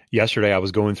 Yesterday, I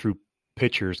was going through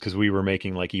pictures because we were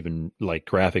making even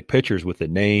graphic pictures with the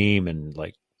name and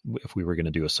if we were going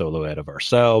to do a solo ed of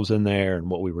ourselves in there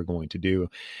and what we were going to do.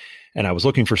 And I was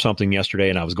looking for something yesterday,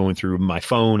 and I was going through my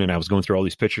phone and I was going through all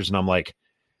these pictures, and I'm like,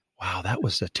 wow, that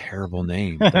was a terrible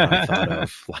name that I thought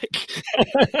of.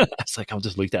 It's like, I'll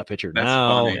just leave that picture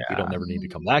now. Funny, We don't never need to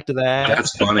come back to that.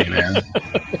 That's funny, man.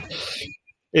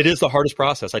 It is the hardest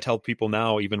process. I tell people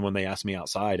now, even when they ask me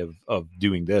outside of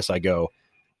doing this, I go,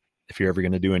 if you're ever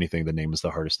going to do anything, the name is the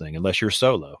hardest thing, unless you're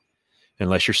solo.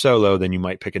 Unless you're solo, then you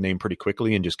might pick a name pretty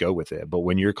quickly and just go with it. But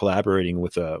when you're collaborating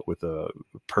with a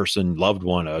person, loved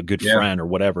one, a good friend, or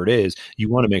whatever it is, you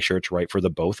want to make sure it's right for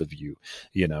the both of you,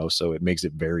 so it makes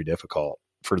it very difficult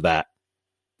for that,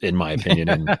 in my opinion.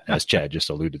 And as Chad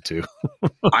just alluded to,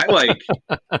 I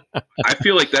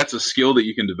feel like that's a skill that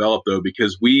you can develop though,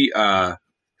 because we,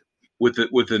 with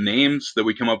the names that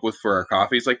we come up with for our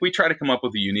coffees, we try to come up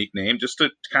with a unique name just to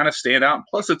kind of stand out.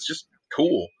 Plus it's just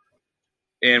cool.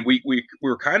 And we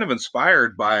were kind of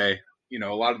inspired by, a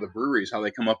lot of the breweries, how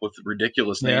they come up with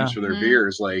ridiculous names for their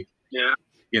beers. Like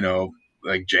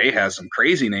Jay has some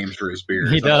crazy names for his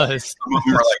beers. He does. Some of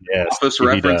them are Office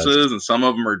references, and some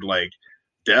of them are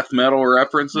death metal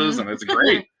references, and it's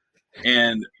great.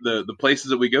 And the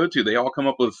places that we go to, they all come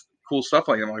up with cool stuff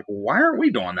like that. I'm like, well, why aren't we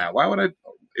doing that? Why would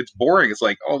it's boring. It's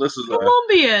like, oh, this is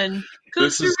Colombian.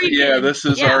 This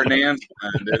is our Nan's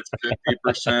blend. It's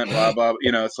 50%, blah, blah.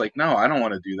 It's like, no, I don't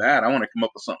want to do that. I want to come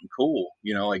up with something cool.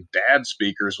 Like Dad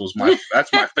Speakers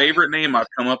that's my favorite name I've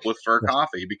come up with for a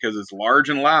coffee because it's large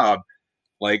and loud,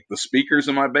 like the speakers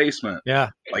in my basement. Yeah.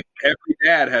 Like every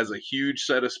dad has a huge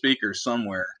set of speakers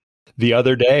somewhere. The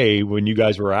other day when you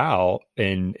guys were out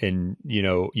and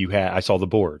I saw the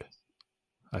board.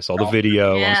 I saw the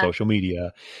video on social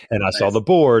media and I saw the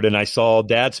board and I saw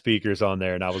Dad Speakers on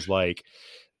there and I was like,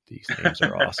 these names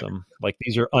are awesome. Like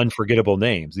these are unforgettable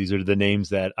names. These are the names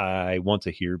that I want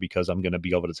to hear because I'm going to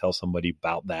be able to tell somebody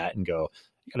about that and go,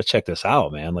 you got to check this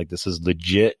out, man. Like this is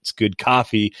legit. It's good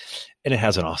coffee and it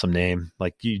has an awesome name.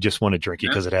 Like you just want to drink it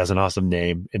because it has an awesome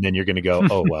name. And then you're going to go,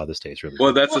 oh, wow, this tastes really good.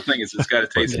 Well, that's the thing is it's got to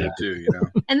taste good too,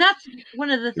 And that's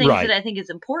one of the things that I think is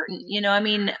important.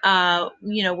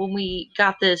 When we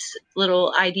got this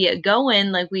little idea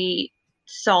going, like we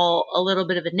saw a little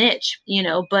bit of a niche,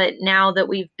 but now that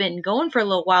we've been going for a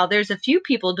little while, there's a few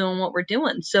people doing what we're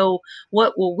doing. So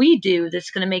what will we do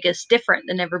that's going to make us different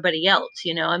than everybody else?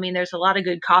 There's a lot of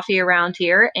good coffee around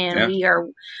here and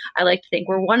I like to think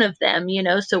we're one of them,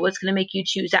 so what's going to make you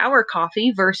choose our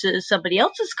coffee versus somebody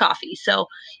else's coffee? So,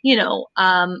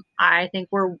 I think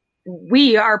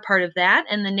we are part of that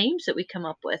and the names that we come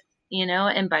up with,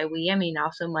 and by we, I mean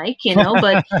also Mike,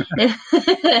 but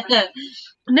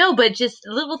no, but just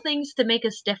little things to make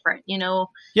us different,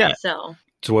 Yeah. So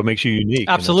what makes you unique?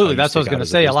 Absolutely. That's what I was going to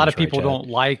say. A lot of people don't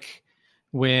like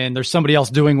when there's somebody else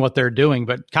doing what they're doing,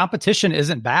 but competition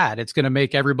isn't bad. It's going to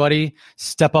make everybody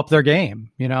step up their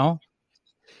game, And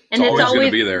it's always going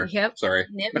to be there. Yep. Sorry.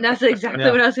 Yep, that's exactly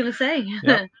what I was going to say.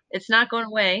 Yep. It's not going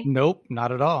away. Nope,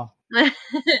 not at all.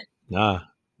 No,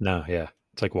 yeah.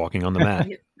 It's like walking on the mat.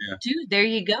 Dude, there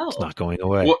you go. It's not going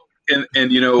away. Well, and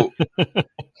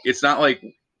it's not like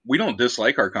we don't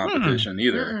dislike our competition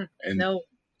either. And no.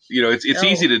 It's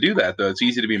easy to do that though. It's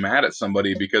easy to be mad at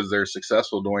somebody because they're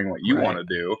successful doing what you want to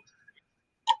do.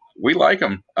 We like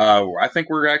them. I think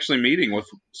we're actually meeting with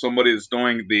somebody that's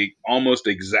doing the almost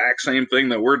exact same thing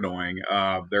that we're doing.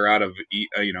 They're out of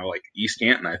like East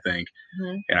Canton, I think.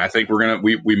 Mm-hmm. And I think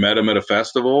we met them at a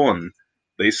festival and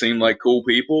they seem like cool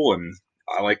people and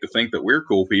I like to think that we're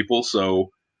cool people. So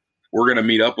we're going to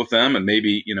meet up with them and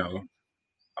maybe,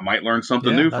 I might learn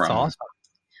something new from them.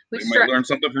 They might learn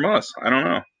something from us. I don't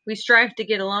know. We strive to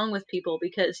get along with people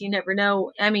because you never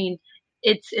know. I mean,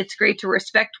 it's great to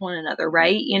respect one another,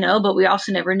 right? But we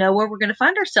also never know where we're going to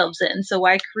find ourselves in. So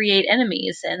why create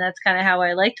enemies? And that's kind of how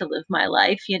I like to live my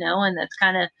life, and that's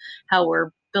kind of how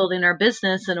we're building our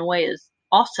business in a way is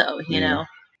also, we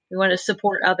want to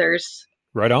support others.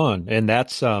 Right on. And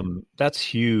that's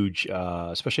huge,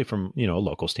 especially from, a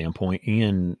local standpoint.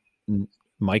 And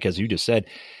Mike, as you just said,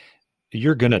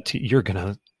 they're going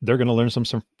to learn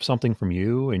something from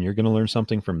you and you're going to learn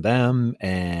something from them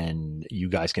and you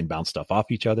guys can bounce stuff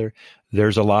off each other.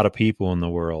 There's a lot of people in the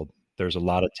world. There's a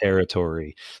lot of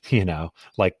territory,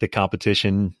 like the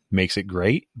competition makes it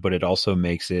great, but it also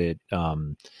makes it,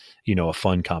 a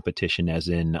fun competition as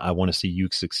in, I want to see you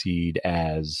succeed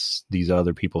as these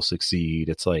other people succeed.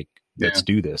 It's like, let's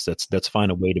do this. Let's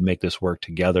find a way to make this work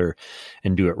together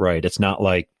and do it right. It's not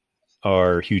like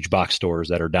our huge box stores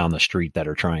that are down the street that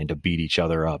are trying to beat each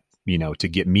other up, to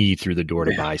get me through the door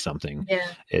to buy something. Yeah.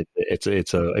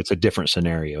 It's a different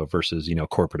scenario versus,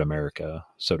 corporate America,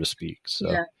 so to speak.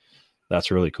 So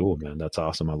that's really cool, man. That's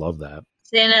awesome. I love that.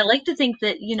 And I like to think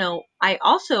that, I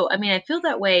feel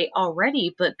that way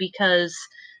already, but because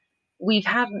we've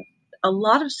had a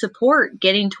lot of support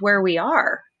getting to where we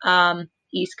are,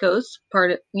 East Coast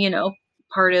part of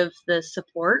the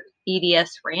support,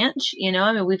 EDS Ranch,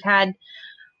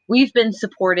 we've been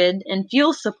supported and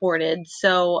feel supported.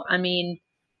 So, we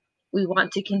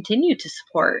want to continue to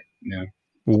support. Yeah.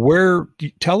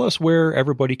 Tell us where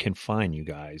everybody can find you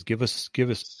guys. Give us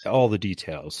all the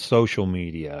details, social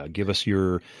media, give us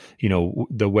your,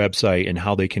 the website and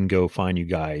how they can go find you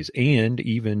guys. And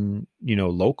even,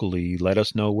 locally, let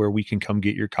us know where we can come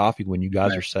get your coffee when you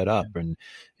guys are set up. And,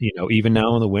 even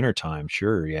now in the wintertime,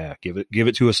 sure. Yeah. Give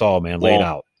it to us all, man. Lay it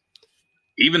out.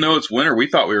 Even though it's winter, we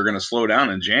thought we were going to slow down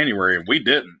in January and we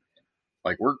didn't.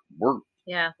 Like we're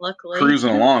luckily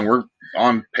cruising along. We're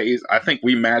on pace. I think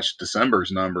we matched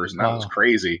December's numbers, and that was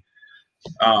crazy.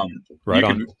 Right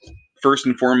on. First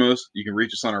and foremost, you can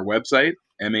reach us on our website,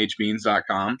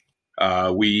 mhbeans.com.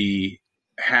 We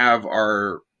have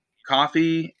our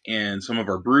coffee and some of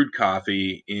our brewed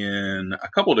coffee in a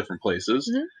couple different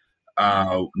places.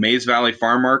 Mm-hmm. Mays Valley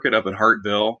Farm Market up in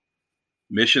Hartville,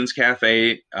 Missions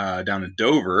Cafe down in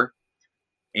Dover,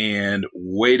 and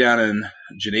way down in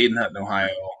Janadenhutton, Ohio,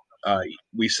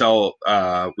 we sell,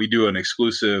 we do an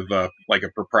exclusive, like a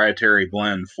proprietary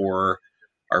blend for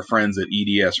our friends at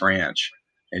EDS Ranch,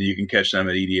 and you can catch them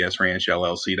at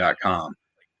edsranchllc.com.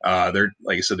 They're,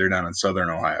 like I said, they're down in Southern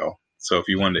Ohio. So if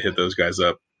you wanted to hit those guys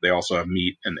up, they also have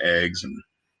meat and eggs and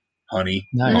honey,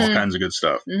 Nice. all kinds of good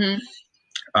stuff.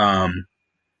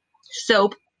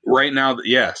 Soap. Right now,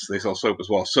 yes, they sell soap as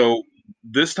well. So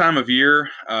this time of year,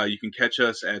 you can catch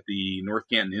us at the North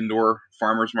Canton Indoor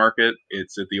Farmers Market.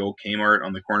 It's at the old Kmart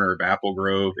on the corner of Apple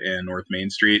Grove and North Main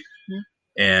Street.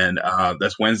 And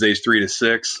that's Wednesdays 3 to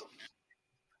 6.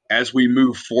 As we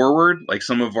move forward, like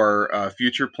some of our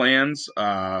future plans,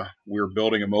 we're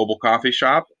building a mobile coffee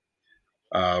shop.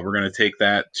 We're going to take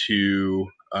that to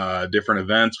different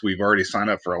events. We've already signed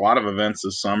up for a lot of events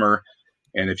this summer.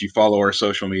 And if you follow our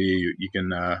social media, you can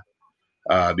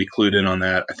be clued in on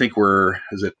that. I think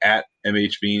is it at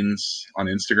MH Beans on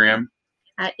Instagram?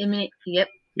 At yep.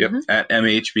 Yep, at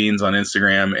MH Beans on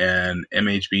Instagram and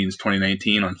MH Beans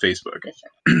 2019 on Facebook.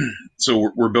 So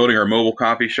we're building our mobile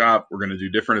coffee shop. We're going to do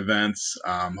different events.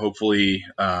 Hopefully,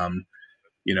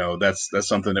 that's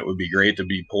something that would be great to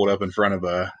be pulled up in front of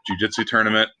a jiu-jitsu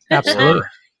tournament. Absolutely.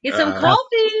 Get some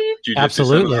coffee.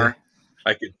 Absolutely. Seminar.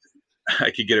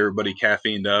 I could get everybody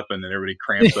caffeined up, and then everybody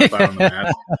cramps up out on the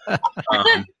mat.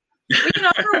 We can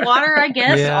offer water, I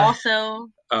guess. Yeah. Also,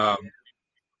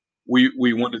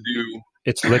 we want to do.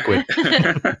 It's liquid.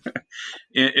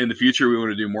 In the future, we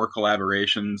want to do more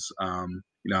collaborations.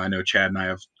 I know Chad and I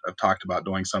have talked about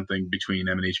doing something between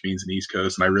M&H Beans and East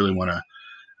Coast, and I really want to.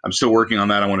 I'm still working on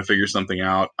that. I want to figure something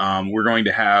out. We're going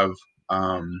to have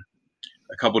a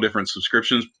couple different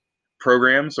subscriptions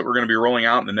programs that we're going to be rolling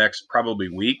out in the next probably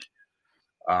week.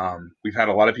 We've had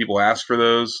a lot of people ask for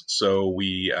those, so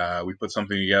we put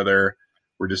something together.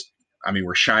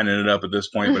 We're shining it up at this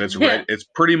point, but it's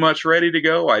pretty much ready to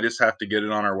go. I just have to get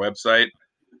it on our website.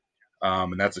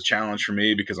 And that's a challenge for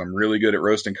me because I'm really good at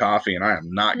roasting coffee and I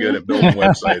am not good at building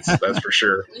websites. That's for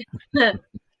sure.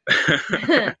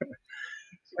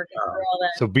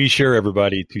 So be sure,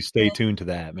 everybody, to stay tuned to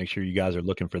that. Make sure you guys are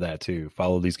looking for that too.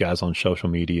 Follow these guys on social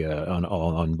media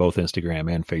on both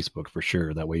Instagram and Facebook for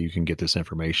sure. That way you can get this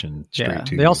information straight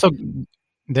to you.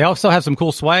 They also have some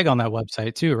cool swag on that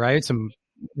website too, right?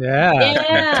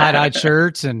 Tie-dyed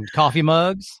shirts and coffee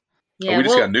mugs. Yeah, we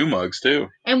just got new mugs too.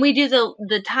 And we do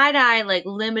the tie-dye like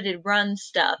limited run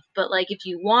stuff. But like if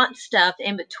you want stuff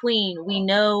in between, we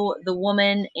know the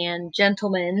woman and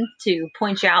gentleman to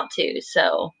point you out to.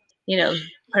 So,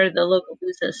 part of the local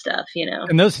business stuff,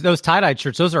 And those tie-dyed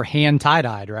shirts, those are hand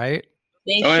tie-dyed, right?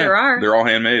 They sure are. They're all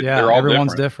handmade. Yeah, they're all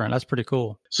everyone's different. That's pretty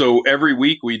cool. So every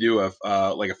week we do a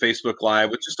Facebook Live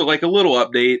with just a little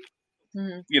update,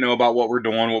 about what we're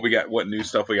doing, what we got, what new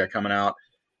stuff we got coming out.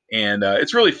 And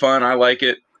it's really fun. I like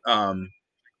it. I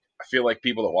feel like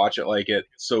people that watch it like it.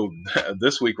 So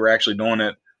this week we're actually doing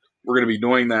it. We're going to be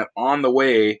doing that on the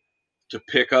way to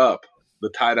pick up the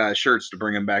tie-dye shirts to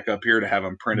bring them back up here to have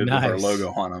them printed with our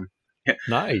logo on them.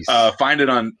 Nice. Find it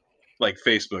on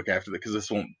Facebook after that because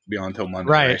this won't be on until Monday.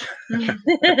 Right.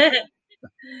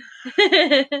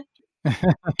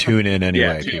 Tune in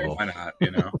anyway, people. Why not?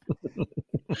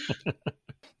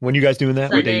 When you guys doing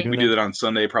that? What day you doing we do that on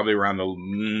Sunday, probably around the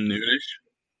noonish.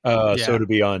 So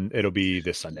it'll be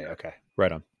this Sunday. Okay.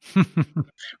 Right on.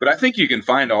 But I think you can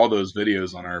find all those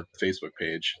videos on our Facebook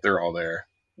page. They're all there.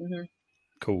 Mm-hmm.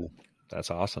 Cool. That's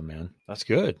awesome, man. That's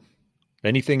good.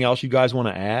 Anything else you guys want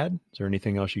to add? Is there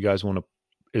anything else you guys want to,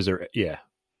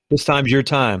 this time's your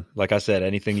time. Like I said,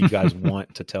 anything you guys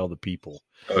want to tell the people.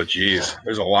 Oh, geez.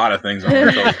 There's a lot of things on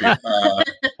there.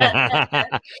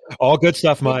 All good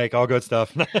stuff, Mike. All good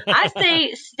stuff. I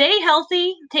say stay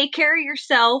healthy, take care of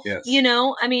yourself. Yes.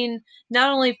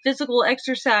 Not only physical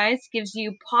exercise gives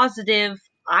you positive,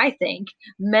 I think,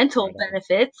 mental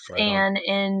benefits. And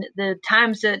in the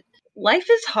times that life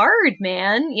is hard,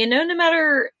 man, no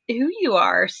matter who you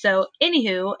are. So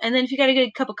anywho, and then if you got a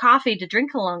good cup of coffee to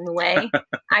drink along the way,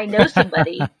 I know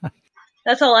somebody.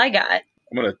 That's all I got.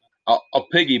 I'll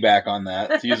piggyback on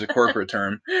that, to use a corporate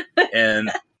term.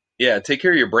 And take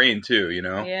care of your brain too,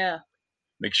 Yeah.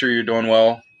 Make sure you're doing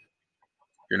well.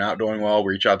 If you're not doing well,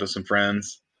 reach out to some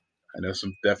friends. I know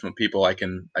some definite people I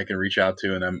can reach out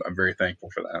to, and I'm very thankful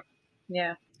for that.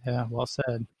 Yeah. Yeah, well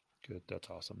said. Good. That's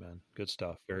awesome, man. Good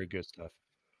stuff. Very good stuff.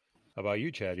 How about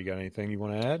you, Chad? You got anything you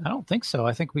want to add? I don't think so.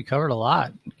 I think we covered a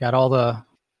lot. Got all the...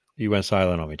 You went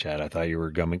silent on me, Chad. I thought you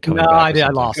were coming no, back. I did. I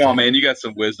lost. Come on, man. You got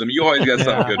some wisdom. You always got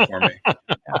something good for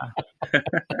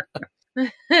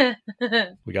me.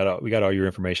 We got all your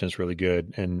information. It's really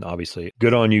good. And obviously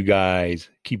good on you guys.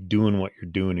 Keep doing what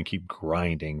you're doing and keep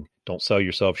grinding. Don't sell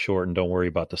yourself short, and don't worry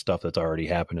about the stuff that's already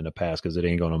happened in the past, because it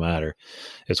ain't going to matter.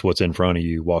 It's what's in front of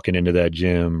you. Walking into that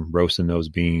gym, roasting those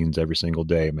beans every single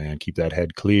day, man. Keep that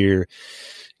head clear.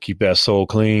 Keep that soul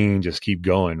clean. Just keep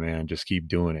going, man. Just keep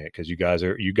doing it, because you guys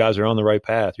are on the right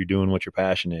path. You're doing what your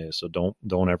passion is. So don't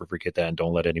ever forget that, and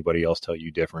don't let anybody else tell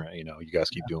you different. You guys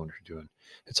keep doing what you're doing.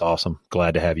 It's awesome.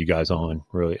 Glad to have you guys on.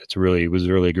 Really, it was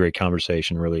really a great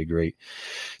conversation. Really great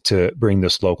to bring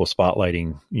this local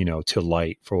spotlighting, to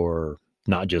light for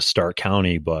not just Stark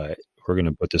County, but we're going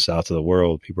to put this out to the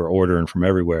world. People are ordering from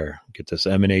everywhere. Get this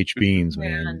M&H beans,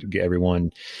 man. Get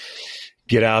everyone.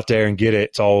 Get out there and get it.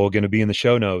 It's all going to be in the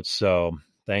show notes. So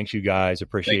thanks, you guys.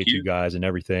 Appreciate you guys and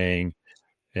everything.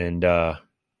 And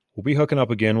we'll be hooking up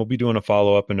again. We'll be doing a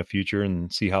follow-up in the future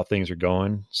and see how things are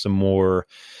going.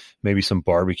 Maybe some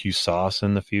barbecue sauce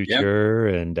in the future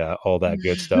and all that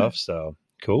good stuff. So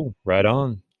cool. Right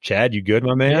on. Chad, you good,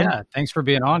 my man? Yeah. Thanks for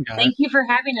being on, guys. Thank you for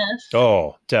having us.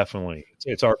 Oh, definitely.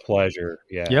 It's our pleasure.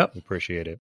 Yeah. Yep. We appreciate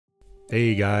it.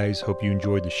 Hey, guys. Hope you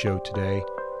enjoyed the show today.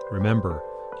 Remember,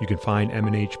 you can find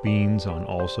M&H Beans on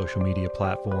all social media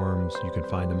platforms. You can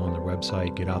find them on their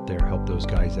website. Get out there, help those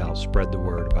guys out, spread the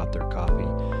word about their coffee.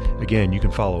 Again, you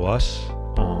can follow us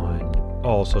on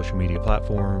all social media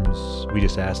platforms. We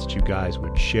just ask that you guys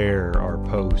would share our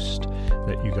post,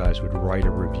 that you guys would write a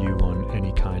review on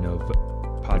any kind of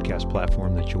podcast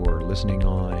platform that you're listening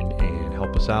on, and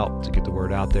help us out to get the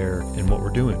word out there and what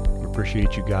we're doing. We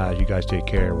appreciate you guys. You guys take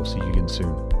care. We'll see you again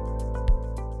soon.